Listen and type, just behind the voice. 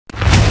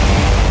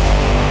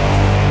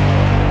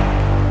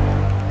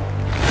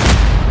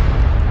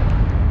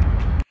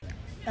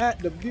at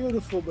the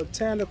beautiful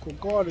botanical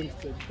garden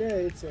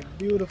today. It's a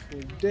beautiful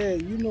day.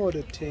 You know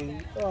the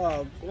thing.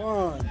 Oh,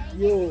 one,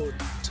 you,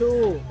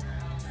 two.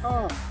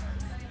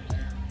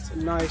 It's a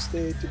nice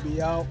day to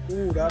be out.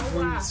 Ooh, that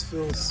breeze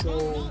feels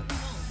so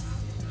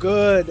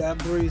good. That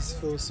breeze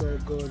feels so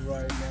good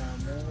right now,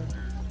 man.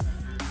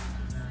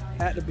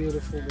 At the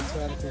beautiful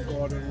botanical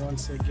garden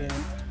once again.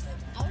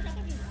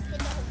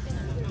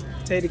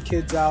 Take the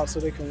kids out so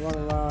they can run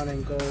around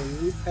and go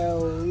El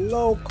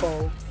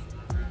Loco.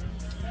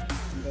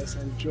 And just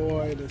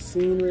enjoy the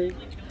scenery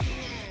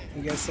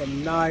and get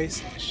some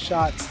nice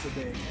shots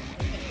today.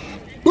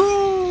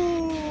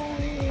 Boom!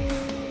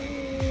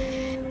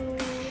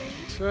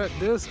 Check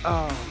this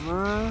out,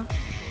 man.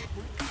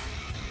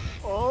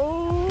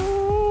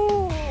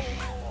 Oh,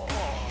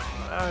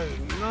 that is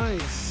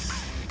nice.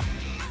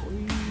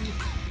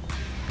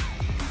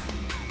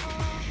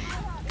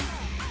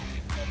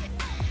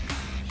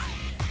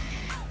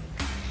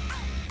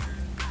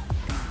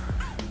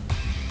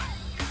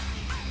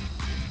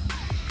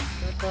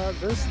 Check out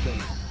this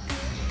thing.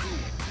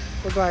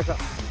 Looks like an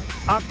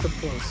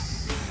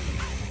octopus.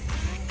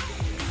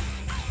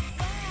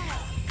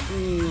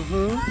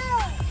 Mm-hmm.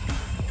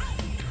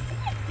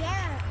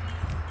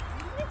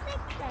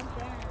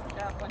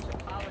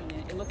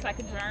 It looks like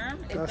a germ.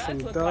 It Got does some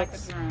look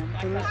ducks. like a germ.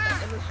 I got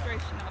that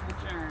illustration of the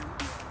germ.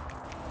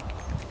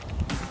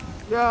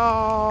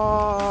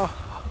 Yeah.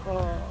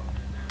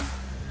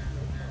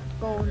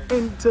 Going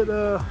into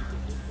the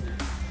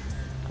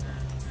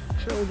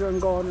children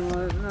garden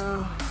right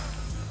now.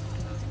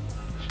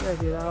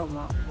 Check it out,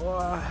 my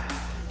boy.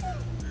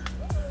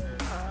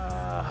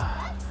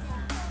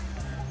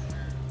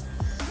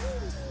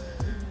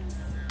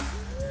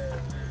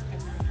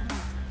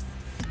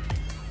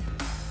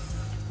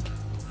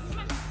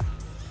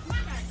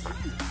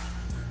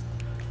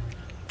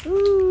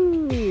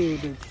 Ooh,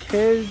 the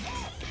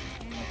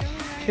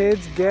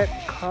kids get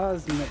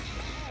cosmic.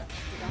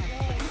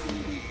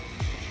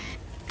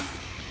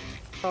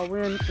 Oh,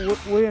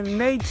 we're in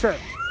nature.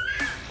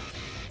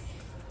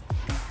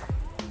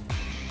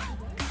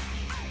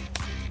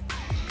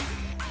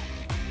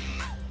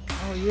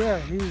 Oh yeah,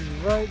 he's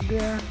right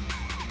there.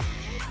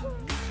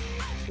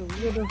 It's a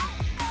little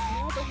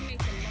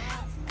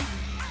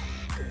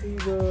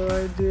eagle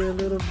right there,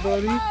 little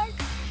buddy.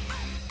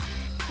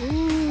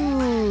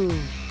 Ooh.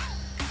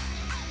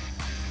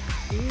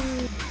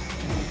 Ooh.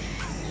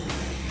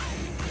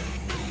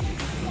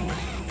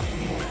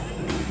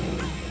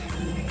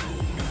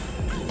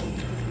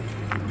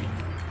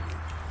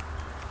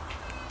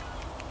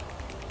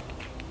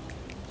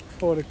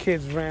 Before the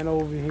kids ran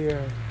over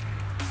here,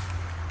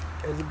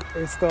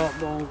 it started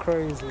going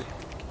crazy.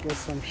 Get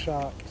some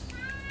shots.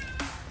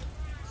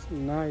 It's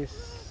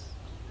nice.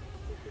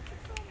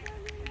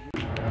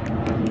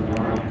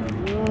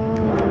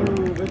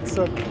 Ooh, it's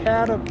a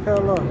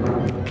caterpillar.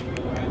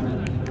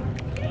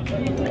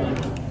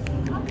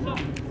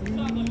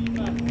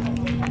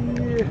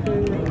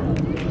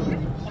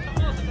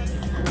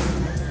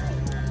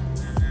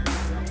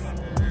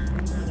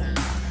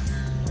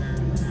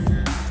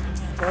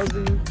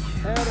 Fuzzy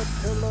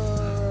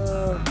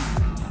caterpillar.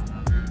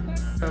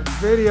 A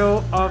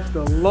video of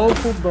the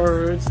local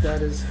birds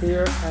that is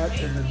here at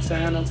the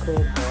botanical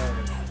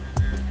garden.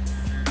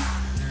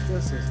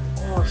 This is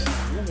awesome.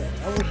 Look at it.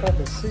 I wish I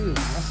could see them.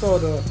 I saw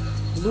the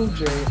blue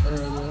jay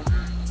earlier.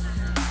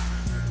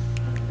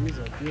 These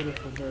are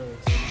beautiful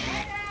birds.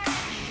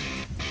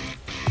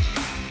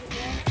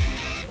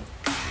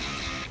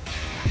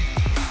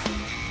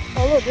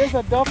 Oh look, there's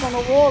a duck on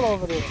the wall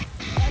over there.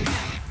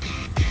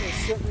 Just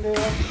sitting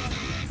there.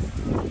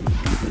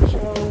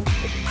 Chilling.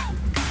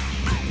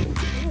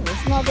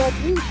 It's not that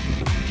deep.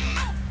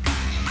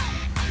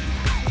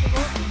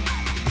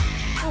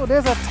 Oh,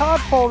 there's a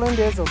tadpole and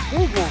there's a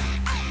big one.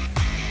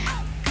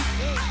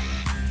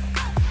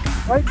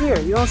 Right there,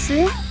 you don't see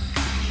him?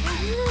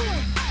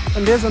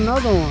 And there's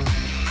another one.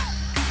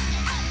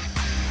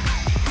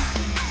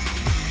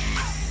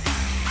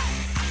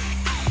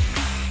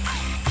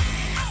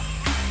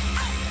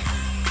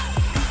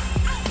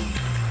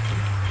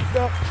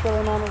 Duck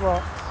chilling on the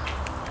rocks.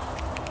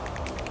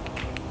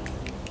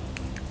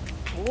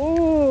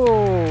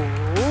 Ooh,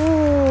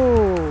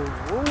 ooh,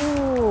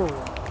 ooh.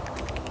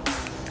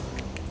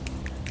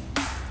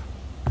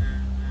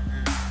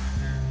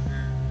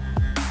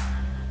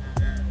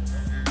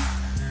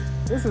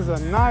 This is a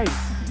nice.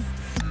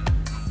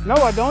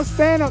 Noah, don't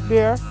stand up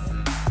there.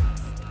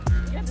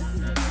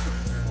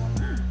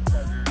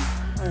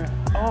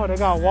 Oh, they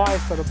got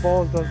wires so the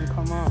balls doesn't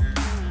come out.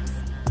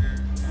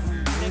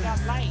 They got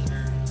light.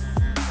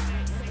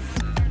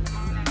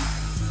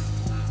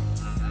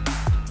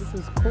 This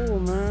is cool,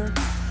 man.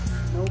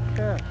 No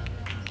cap.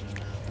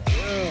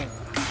 Yeah.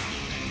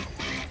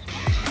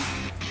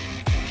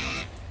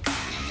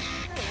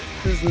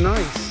 This is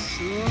nice,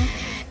 you know?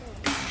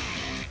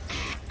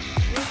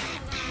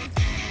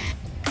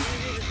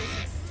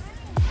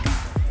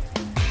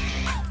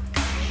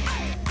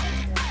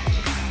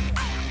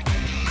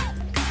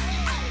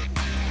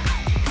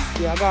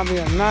 Yeah, I got me a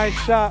nice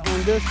shot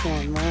on this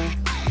one, man.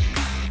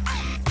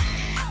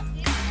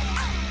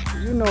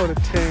 You know the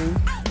team.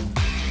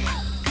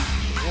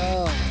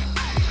 Yeah.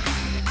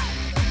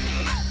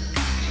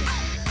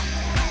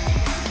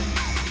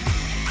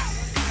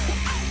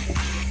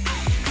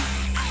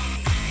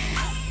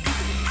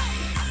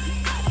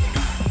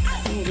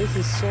 Oh, this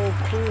is so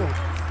cool.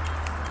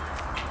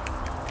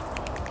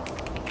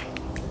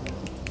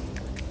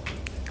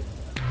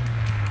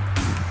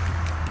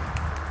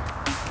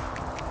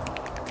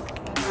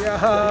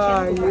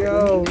 Yeah,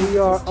 yo, we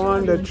are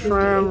on the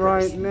tram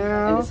right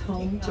now. It is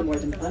home to more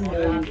than 1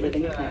 million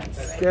living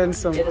plants. Getting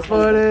some It is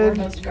footage.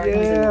 one of the foremost gardens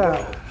in the Yeah.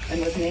 world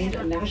and was named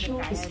a National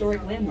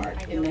Historic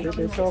Landmark in They're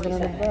talking in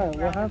the 1967. back.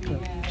 What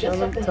happened?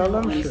 Just up the Tell hill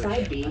them on shit.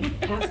 side B,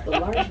 past the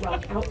large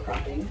rock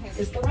outcropping,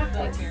 is the rock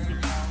garden.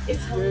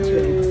 It's home to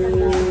an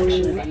incredible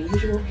selection of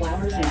unusual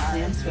flowers and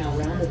plants from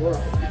around the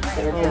world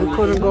that are Oh, we found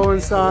couldn't in go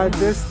inside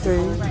this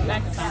thing.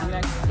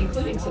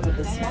 including some of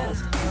the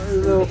smallest plants. A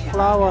little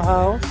flower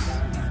house.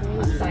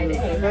 On side A,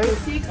 you'll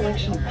see a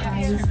collection of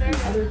pines and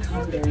other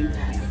cone-bearing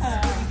plants.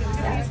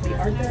 That's the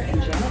Arthur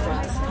and Janet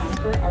Ross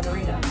Conifer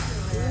Arboretum.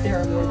 There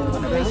are more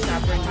than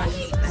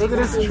 1,000 Look at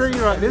this tree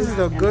right. This is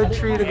a good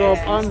tree to go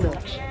up under.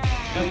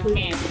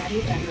 including 50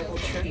 venerable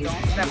trees.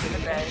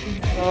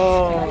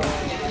 Oh.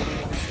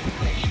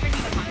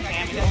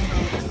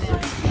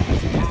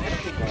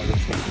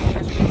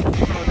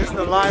 Oh, this is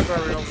the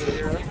library over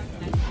here.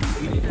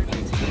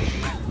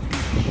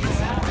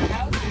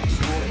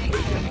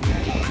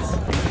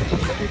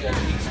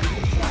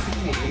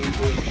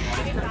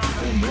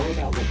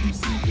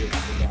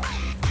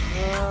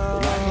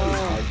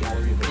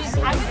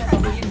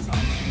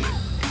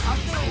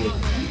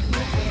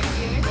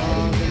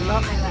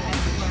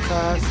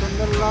 Passing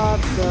the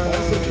latte.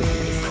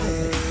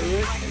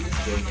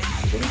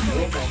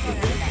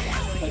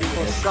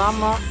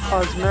 Osama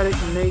Cosmetic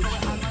Nature.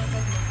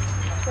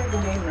 Toward the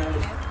main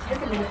road,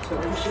 take a minute to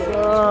appreciate What's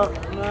up,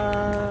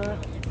 man?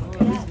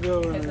 Oh, this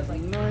building is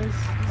nice.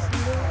 You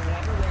see that?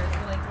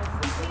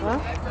 Huh?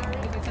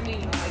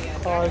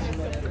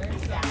 Cosmetic.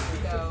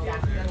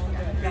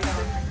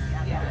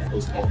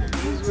 This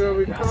is where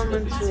we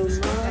coming to,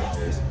 man.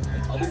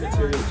 Other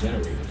material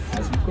generated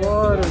as we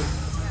Garden.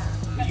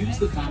 We use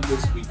the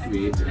compost we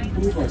create to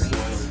improve our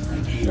soil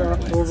and feed our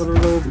plants. Over the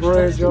little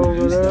bridge over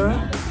Reduce the there.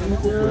 amount of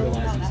chemical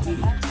fertilizers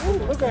needed.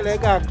 Ooh, look at they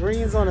got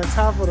greens on the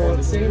top of On the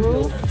the same hill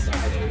roof. on side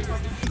A is the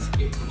East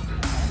Gate.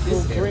 This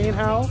Little area,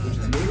 greenhouse. which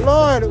is made of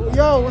Lord,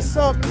 yo, what's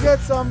up? Get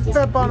some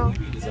pep on them.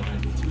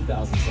 redesigned in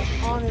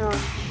 2017. Onion.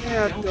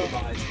 Yeah, Now though.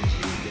 provides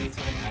continued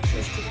daytime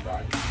access to the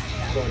garden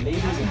for our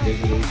neighbors and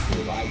visitors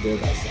to arrive there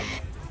by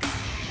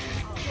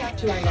sunlight.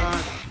 to our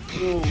next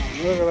Ooh, look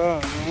at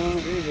that, man.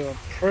 These are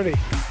pretty.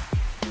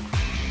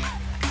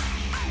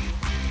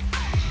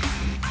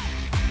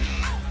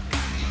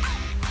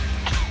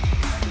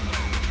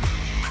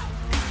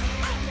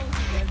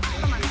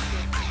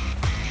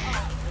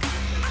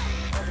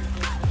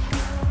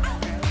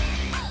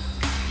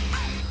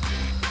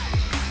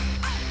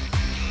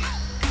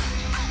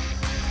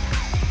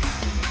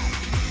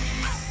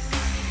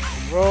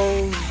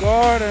 Rose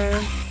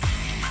Garden.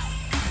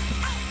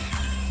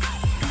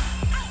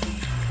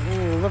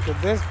 Ooh, look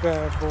at this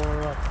bad boy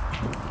up.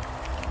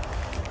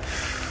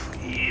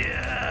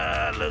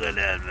 Yeah, look at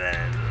that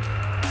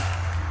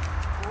man.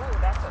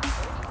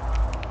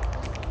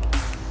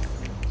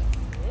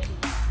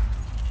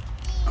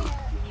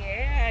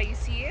 Yeah, you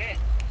see it?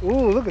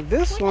 Ooh, look at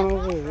this one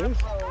over here. This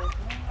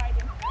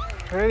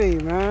pretty,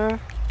 man.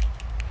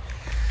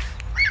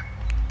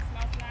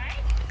 Smells nice.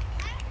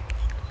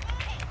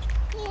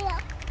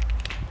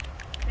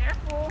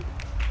 Careful.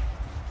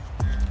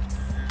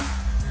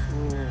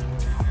 Ooh.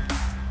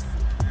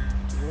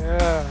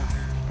 Yeah.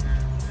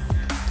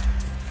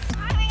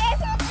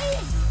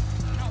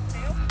 No,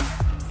 tail.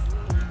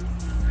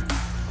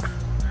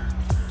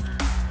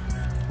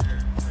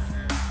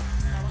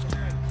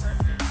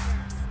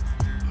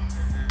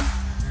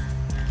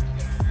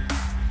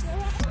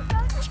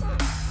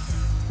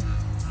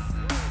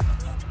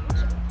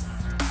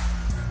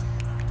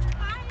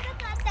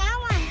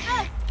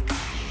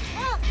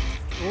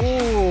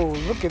 Ooh,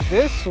 look at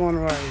this one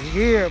right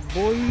here,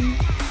 boy.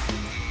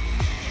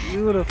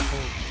 Beautiful.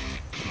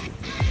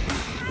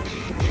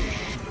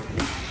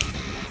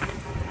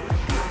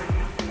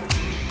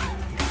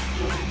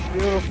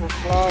 Beautiful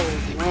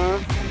flowers,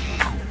 man.